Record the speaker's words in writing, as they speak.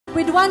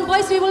With one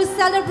voice, we will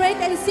celebrate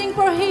and sing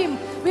for Him.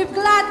 With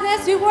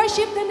gladness, we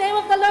worship the name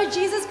of the Lord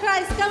Jesus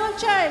Christ. Come on,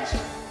 church.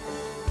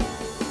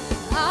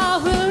 I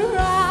will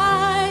rise.